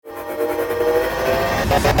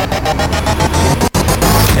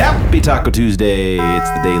Happy Taco Tuesday. It's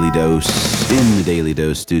the Daily Dose in the Daily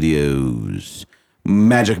Dose Studios.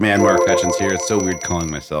 Magic Man Mark Hutchins here. It's so weird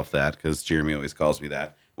calling myself that because Jeremy always calls me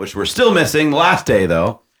that, which we're still missing. The last day,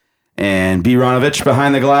 though. And B. Ronovich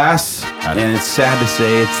behind the glass. And it's sad to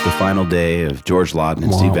say it's the final day of George Lawton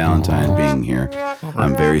and Steve Valentine being here.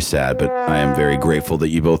 I'm very sad, but I am very grateful that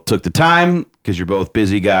you both took the time because you're both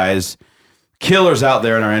busy guys, killers out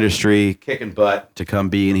there in our industry, kicking butt to come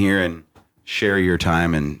be in here and share your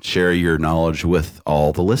time and share your knowledge with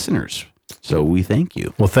all the listeners. So we thank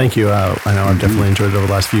you. Well, thank you. I know I've definitely enjoyed it over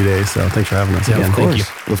the last few days. So thanks for having us again. Thank you.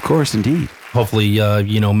 Of course, indeed. Hopefully,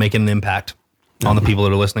 making an impact on the people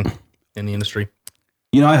that are listening in the industry.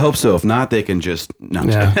 I hope so. If not, they can just we'll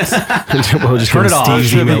just turn it off.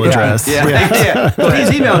 Steve's email address. Yeah.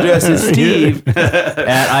 Steve's email address is Steve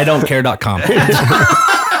at idon'tcare.com.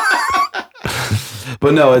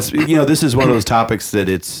 But no, it's this is one of those topics that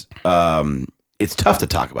it's tough to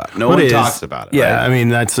talk about. No one talks about it. Yeah, right? I mean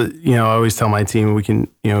that's I always tell my team we can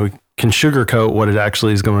sugarcoat what it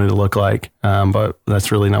actually is going to look like, but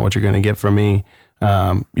that's really not what you're going to get from me.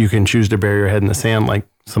 You can choose to bury your head in the sand like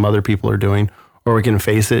some other people are doing, or we can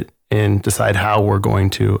face it and decide how we're going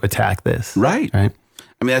to attack this. Right. Right.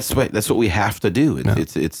 I mean that's what we have to do.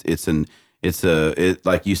 It's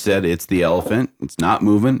like you said, it's the elephant. It's not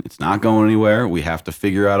moving. It's not going anywhere. We have to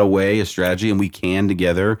figure out a strategy, and we can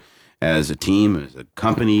together as a team, as a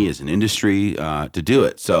company, as an industry to do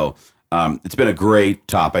it. So it's been a great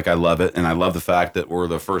topic. I love it, and I love the fact that we're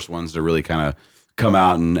the first ones to really kind of come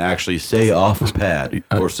out and actually say office pad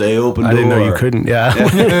or say open door. I didn't know you couldn't. Yeah.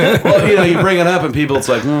 Well, you bring it up, and people, it's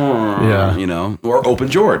like, or Open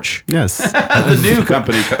George. Yes. The new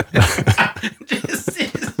company.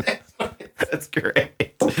 That's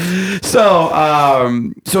great.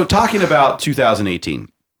 So talking about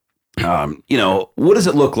 2018, what does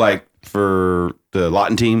it look like for the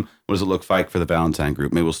Lawton team? What does it look like for the Valentine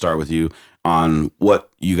Group? Maybe we'll start with you on what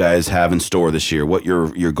you guys have in store this year, what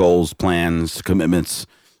your goals, plans, commitments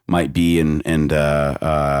might be, and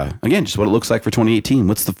again, just what it looks like for 2018.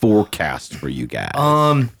 What's the forecast for you guys?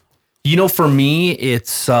 For me,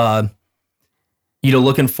 it's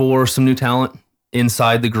looking for some new talent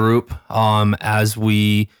inside the group as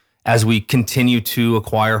we continue to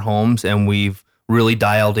acquire homes, and we've really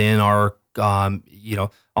dialed in our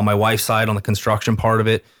on my wife's side on the construction part of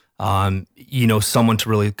it, someone to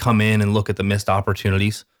really come in and look at the missed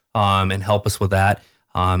opportunities and help us with that.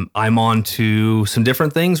 I'm on to some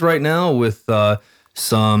different things right now with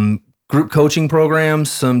some group coaching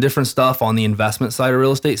programs, some different stuff on the investment side of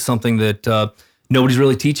real estate, something that nobody's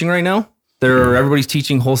really teaching right now. Everybody's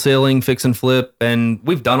teaching wholesaling, fix and flip, and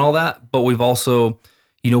we've done all that, but we've also,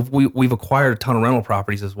 we've acquired a ton of rental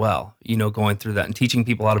properties as well, going through that and teaching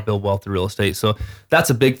people how to build wealth through real estate. So that's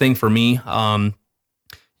a big thing for me.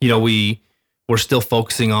 We're still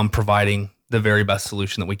focusing on providing the very best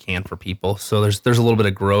solution that we can for people. So there's a little bit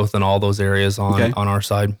of growth in all those areas on our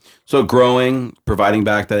side. So growing, providing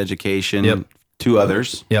back that education to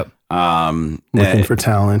others. Yep. Looking for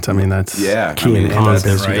talent. I mean, that's key in any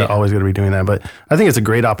business. Right? You're always going to be doing that. But I think it's a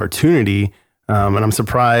great opportunity. And I'm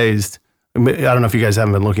surprised. I don't know if you guys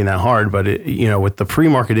haven't been looking that hard, but with the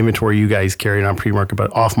pre-market inventory you guys carry, not pre-market,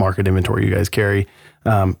 but off-market inventory you guys carry,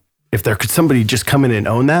 if there could somebody just come in and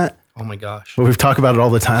own that. Oh my gosh. Well, we've talked about it all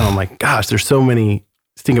the time. I'm like, gosh, there's so many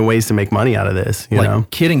stinking ways to make money out of this. You know,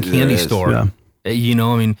 kid and candy store.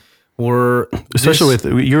 Yeah. We're especially with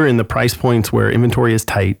you're in the price points where inventory is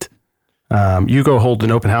tight. You go hold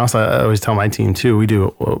an open house. I always tell my team too. We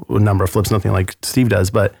do a number of flips, nothing like Steve does,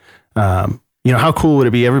 but how cool would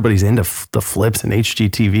it be? Everybody's into the flips and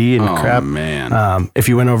HGTV and crap. Man. If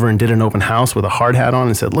you went over and did an open house with a hard hat on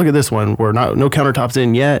and said, "Look at this one. We're no countertops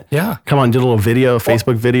in yet." Yeah. Come on, did a little video,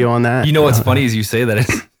 Facebook video on that. What's funny is you say that.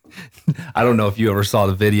 I don't know if you ever saw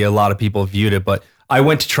the video. A lot of people viewed it, but I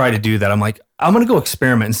went to try to do that. I'm like, I'm going to go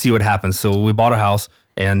experiment and see what happens. So we bought a house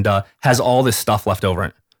and has all this stuff left over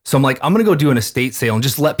in it. So I'm like, I'm going to go do an estate sale and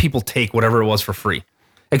just let people take whatever it was for free.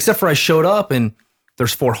 Except for I showed up and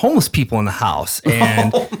there's 4 homeless people in the house.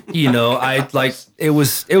 And, it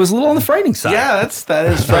was a little on the frightening side. Yeah, that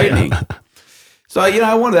is frightening. So,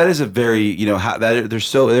 I wonder, that is a very, how that there's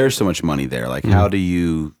so much money there. Like, how do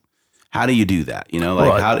you do that?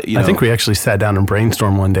 I think we actually sat down and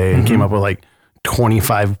brainstormed one day and came up with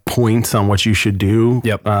 25 points on what you should do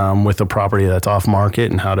with a property that's off market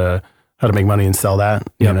and how to make money and sell that,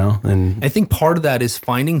 and I think part of that is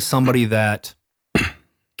finding somebody that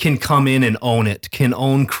can come in and own it, can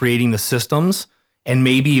own creating the systems and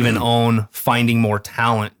maybe even own finding more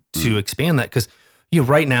talent to expand that. Cause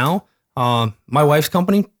right now, my wife's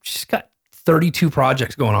company, she's got 32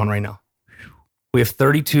 projects going on right now. We have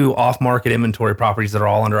 32 off-market inventory properties that are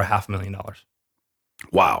all under $500,000.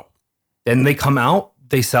 Wow. And they come out,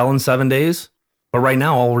 they sell in 7 days. But right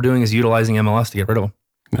now, all we're doing is utilizing MLS to get rid of them.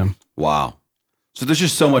 Yeah. Wow. So there's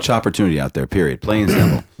just so much opportunity out there, period. Plain and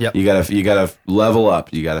simple. Yep. You gotta level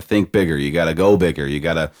up. You gotta think bigger. You gotta go bigger. You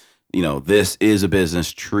gotta, this is a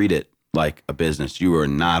business. Treat it like a business. You are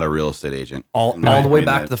not a real estate agent. All the way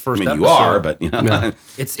back to the first episode. You are, but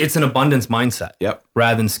it's an abundance mindset. Yep.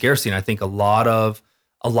 Rather than scarcity. And I think a lot of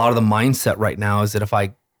the mindset right now is that if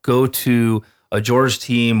I go to a George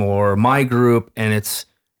team or my group and it's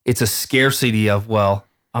a scarcity of, well,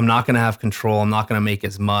 I'm not going to have control. I'm not going to make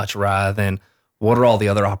as much, rather than what are all the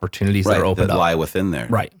other opportunities that are open that lie within there.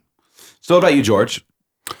 Right. So what about you, George?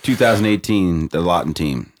 2018, the Lawton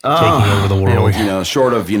team taking over the world.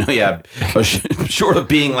 Short of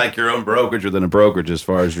being like your own brokerage within a brokerage as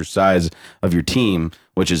far as your size of your team,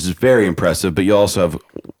 which is very impressive, but you also have,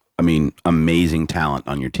 amazing talent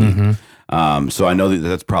on your team. Mm-hmm. So I know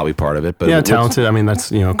that's probably part of it. But yeah, talented.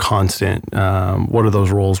 That's constant. What are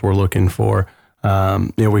those roles we're looking for?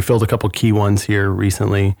 We filled a couple key ones here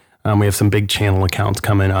recently. We have some big channel accounts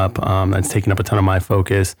coming up. That's taking up a ton of my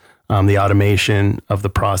focus. The automation of the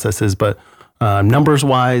processes, but numbers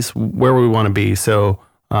wise, where we want to be. So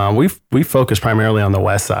we focus primarily on the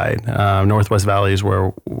west side. Northwest Valley is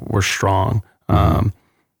where we're strong.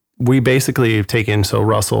 We basically have taken, so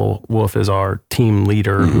Russell Wolf is our team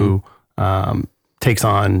leader who takes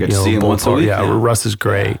on, once a week. Russ is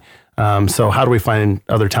great. So how do we find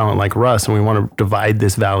other talent like Russ? And we want to divide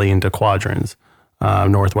this valley into quadrants,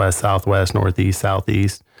 Northwest, Southwest, Northeast,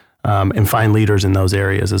 Southeast, and find leaders in those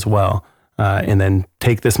areas as well. And then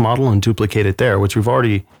take this model and duplicate it there, which we've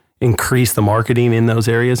already increased the marketing in those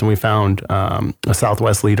areas. And we found a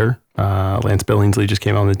Southwest leader, Lance Billingsley just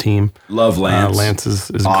came on the team. Love Lance. Lance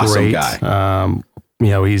is awesome great.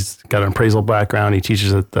 Guy. He's got an appraisal background. He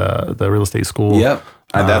teaches at the real estate school. Yep.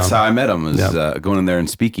 That's how I met him, going in there and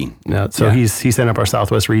speaking. Yeah. So he's setting up our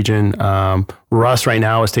Southwest region. Russ right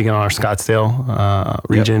now is taking on our Scottsdale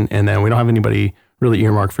region. And then we don't have anybody really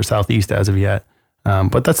earmarked for Southeast as of yet.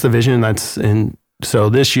 But that's the vision. So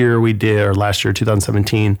this year last year,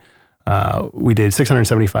 2017, we did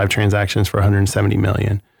 675 transactions for 170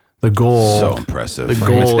 million. The goal. So impressive. The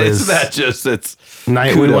goal is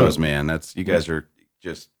kudos, man. You guys are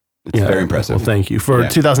just, very impressive. Well, thank you. For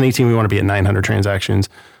 2018, we want to be at 900 transactions,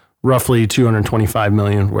 roughly 225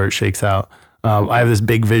 million where it shakes out. I have this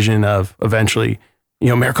big vision of eventually,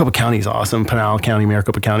 Maricopa County is awesome. Pinal County,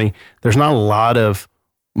 Maricopa County. There's not a lot of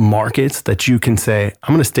markets that you can say,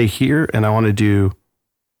 I'm going to stay here and I want to do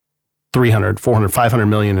 300, 400, 500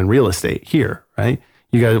 million in real estate here, right?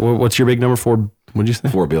 You guys, what's your big number? What'd you say?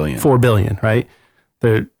 4 billion. 4 billion, right?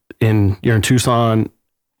 You're in Tucson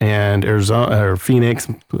and Arizona or Phoenix,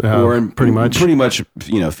 pretty much,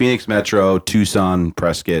 Phoenix Metro, Tucson,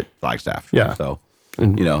 Prescott, Flagstaff. Yeah. So,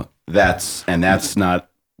 that's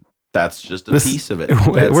just a piece of it.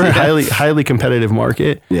 We're a highly competitive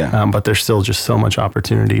market. Yeah. But there's still just so much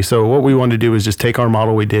opportunity. So what we want to do is just take our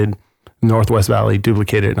model we did Northwest Valley,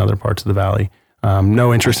 duplicate it in other parts of the valley.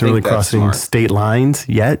 No interest in really crossing state lines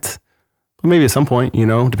yet. But maybe at some point,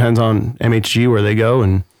 depends on MHG where they go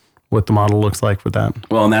and what the model looks like for that.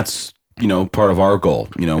 Well, and that's, part of our goal,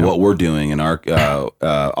 what we're doing and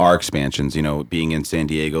our expansions, being in San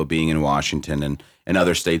Diego, being in Washington and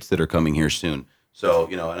other states that are coming here soon. So,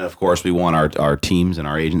 and of course we want our teams and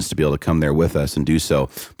our agents to be able to come there with us and do so,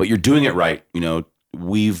 but you're doing it right.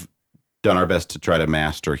 We've done our best to try to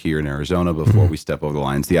master here in Arizona before we step over the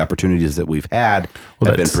lines. The opportunities that we've had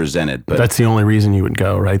have been presented. But that's the only reason you would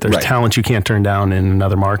go, right? There's talent you can't turn down in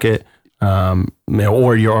another market.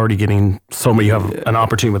 Or you're already getting you have an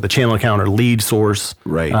opportunity with the channel account or lead source.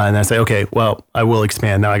 Right. And I say, okay, well, I will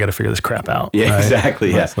expand. Now I got to figure this crap out. Yeah, right?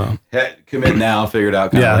 Exactly. Yeah. So. Commit now, figure it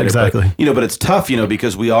out. Yeah, later. Exactly. But, but it's tough,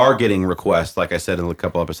 because we are getting requests, like I said a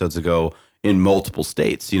couple episodes ago, in multiple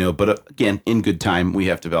states, but again, in good time, we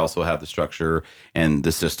have to also have the structure and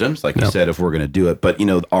the systems, like you said, if we're going to do it. But,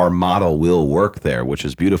 our model will work there, which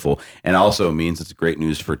is beautiful. And also means it's great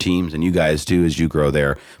news for teams and you guys too, as you grow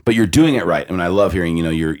there. But you're doing it right. I mean, I love hearing,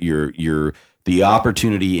 you're the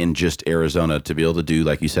opportunity in just Arizona to be able to do,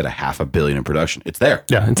 like you said, $500 million in production. It's there.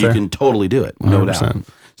 Yeah, you can totally do it. No 100%. Doubt.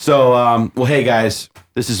 So, well, hey guys,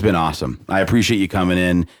 this has been awesome. I appreciate you coming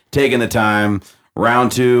in, taking the time.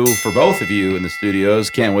 Round 2 for both of you in the studios.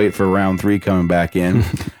 Can't wait for round 3 coming back in.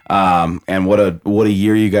 And what a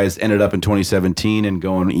year you guys ended up in 2017 and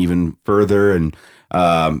going even further. And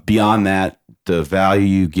beyond that, the value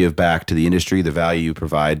you give back to the industry, the value you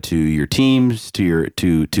provide to your teams,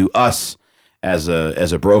 to us as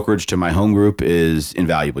a brokerage to my home group is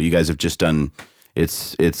invaluable. You guys have just done.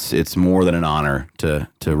 It's more than an honor to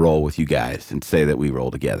roll with you guys and say that we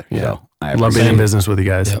roll together. Yeah. So I love being in business with you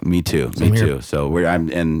guys. Yep. Me too. Me too. So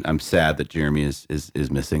I'm sad that Jeremy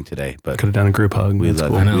is missing today, but could have done a group hug. We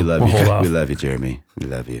love you. We love you. We love you, Jeremy. We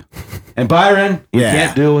love you. And Byron, we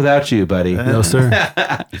can't do it without you, buddy. No,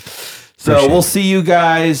 sir. So we'll see you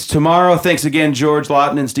guys tomorrow. Thanks again, George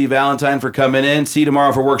Lawton and Steve Valentine, for coming in. See you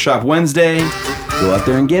tomorrow for Workshop Wednesday. Go out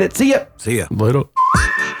there and get it. See ya. See ya. Later.